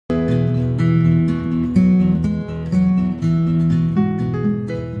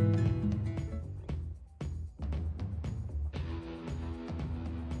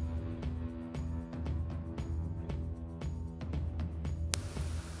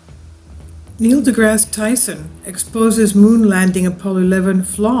Neil deGrasse Tyson exposes moon landing Apollo 11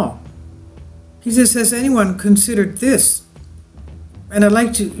 flaw. He says, has anyone considered this? And I'd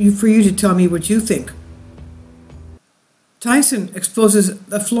like for you to tell me what you think. Tyson exposes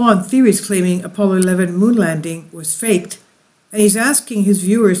a flaw in theories claiming Apollo 11 moon landing was faked, and he's asking his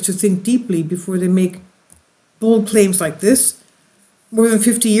viewers to think deeply before they make bold claims like this. More than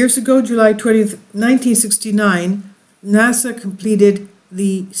 50 years ago, July 20th, 1969, NASA completed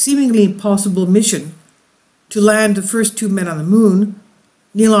the seemingly impossible mission to land the first two men on the moon,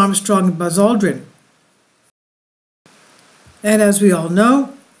 Neil Armstrong and Buzz Aldrin. And as we all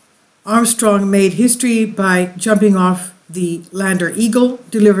know, Armstrong made history by jumping off the lander Eagle,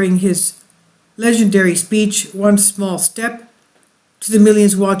 delivering his legendary speech, "One small step," to the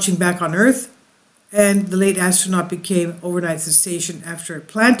millions watching back on Earth, and the late astronaut became overnight sensation after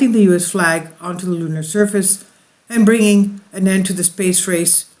planting the US flag onto the lunar surface and bringing an end to the space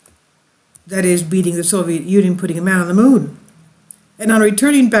race, that is, beating the Soviet Union, putting a man on the moon. And on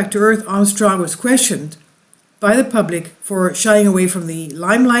returning back to Earth, Armstrong was questioned by the public for shying away from the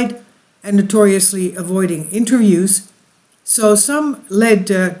limelight and notoriously avoiding interviews. So some led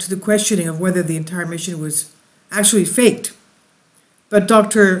to the questioning of whether the entire mission was actually faked. But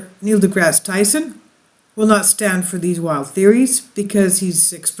Dr. Neil deGrasse Tyson will not stand for these wild theories, because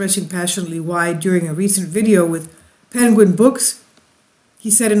he's expressing passionately why during a recent video with Penguin Books. He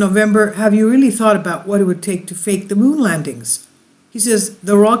said in November, "Have you really thought about what it would take to fake the moon landings?" He says,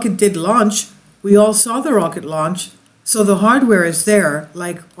 "The rocket did launch. We all saw the rocket launch. So the hardware is there,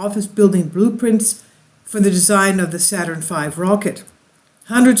 like office building blueprints for the design of the Saturn V rocket.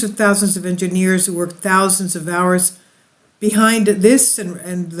 Hundreds of thousands of engineers who worked thousands of hours behind this,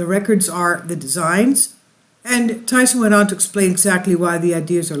 and the records are the designs." And Tyson went on to explain exactly why the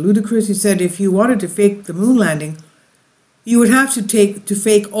ideas are ludicrous. He said, if you wanted to fake the moon landing, you would have to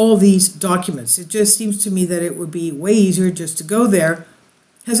fake all these documents. It just seems to me that it would be way easier just to go there.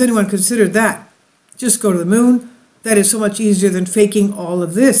 Has anyone considered that? Just go to the moon. That is so much easier than faking all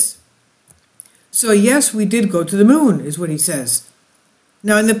of this. So yes, we did go to the moon, is what he says.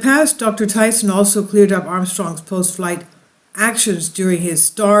 Now, in the past, Dr. Tyson also cleared up Armstrong's post-flight actions during his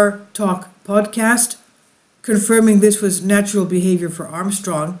Star Talk podcast, confirming this was natural behavior for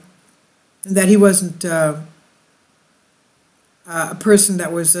Armstrong and that he wasn't a person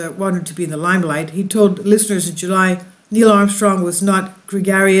that was wanted to be in the limelight. He told listeners in July Neil Armstrong was not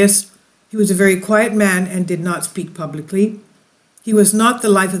gregarious. He was a very quiet man and did not speak publicly. He was not the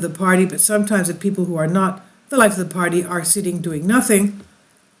life of the party, but sometimes the people who are not the life of the party are sitting doing nothing.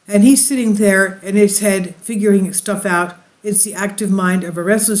 And he's sitting there in his head figuring stuff out. It's the active mind of a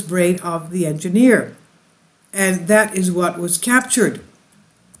restless brain of the engineer. And that is what was captured.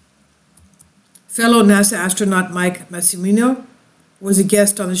 Fellow NASA astronaut Mike Massimino was a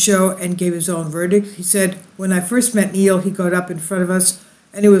guest on the show and gave his own verdict. He said, when I first met Neil, he got up in front of us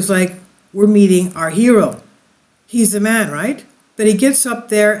and it was like, we're meeting our hero. He's the man, right? But he gets up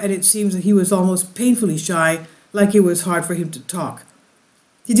there and it seems that he was almost painfully shy, like it was hard for him to talk.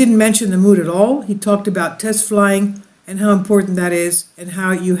 He didn't mention the moon at all. He talked about test flying and how important that is and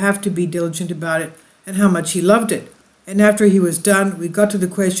how you have to be diligent about it and how much he loved it. And after he was done, we got to the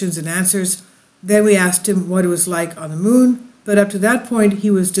questions and answers. Then we asked him what it was like on the moon. But up to that point,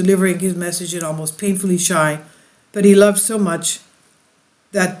 he was delivering his message and almost painfully shy. But he loved so much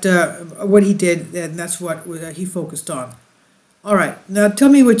that what he did, and that's what he focused on. All right, now tell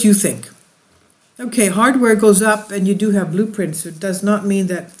me what you think. Okay, hardware goes up and you do have blueprints. It does not mean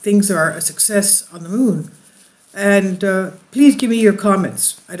that things are a success on the moon. And please give me your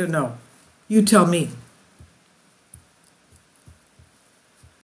comments. I don't know. You tell me.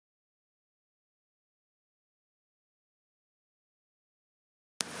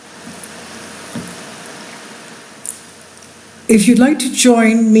 If you'd like to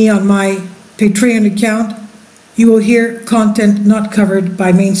join me on my Patreon account, you will hear content not covered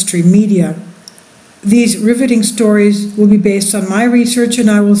by mainstream media. These riveting stories will be based on my research, and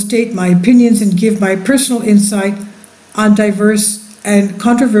I will state my opinions and give my personal insight on diverse and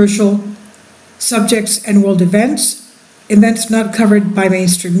controversial subjects and world events not covered by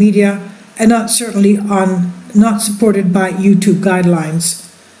mainstream media, and not supported by YouTube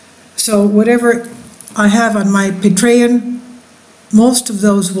guidelines. So whatever I have on my Patreon, most of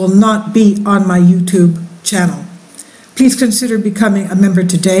those will not be on my YouTube channel. Please consider becoming a member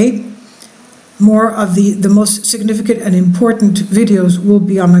today. More of the most significant and important videos will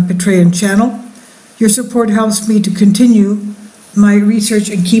be on my Patreon channel. Your support helps me to continue my research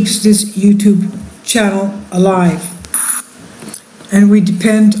and keeps this YouTube channel alive. And we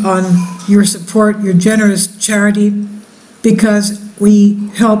depend on your support, your generous charity, because we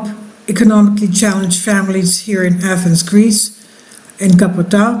help economically challenged families here in Athens, Greece, in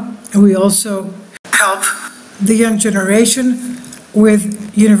Kapota, and we also help the young generation with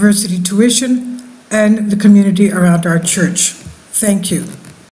university tuition and the community around our church. Thank you.